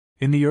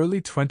In the early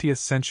 20th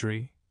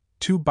century,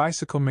 two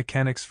bicycle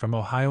mechanics from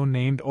Ohio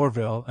named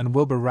Orville and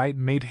Wilbur Wright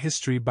made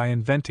history by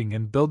inventing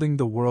and building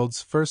the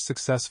world's first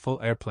successful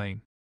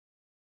airplane.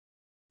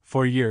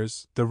 For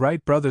years, the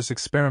Wright brothers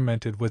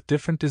experimented with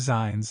different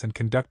designs and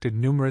conducted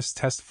numerous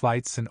test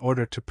flights in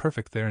order to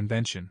perfect their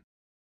invention.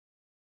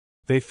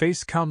 They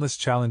faced countless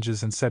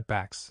challenges and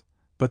setbacks,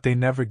 but they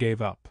never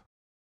gave up.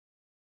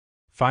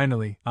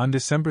 Finally, on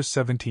December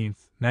 17,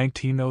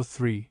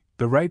 1903,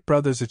 the Wright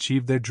brothers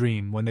achieved their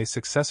dream when they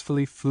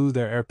successfully flew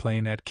their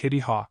airplane at Kitty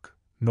Hawk,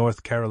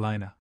 North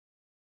Carolina.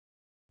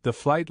 The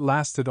flight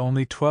lasted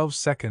only 12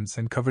 seconds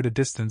and covered a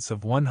distance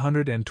of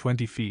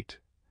 120 feet,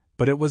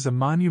 but it was a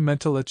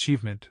monumental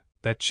achievement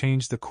that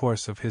changed the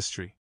course of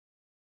history.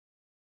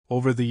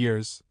 Over the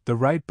years, the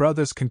Wright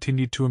brothers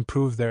continued to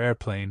improve their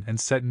airplane and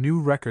set new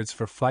records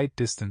for flight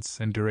distance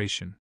and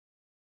duration.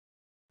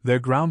 Their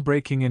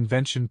groundbreaking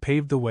invention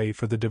paved the way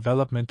for the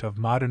development of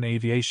modern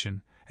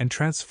aviation and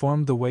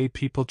transformed the way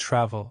people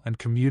travel and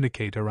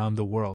communicate around the world.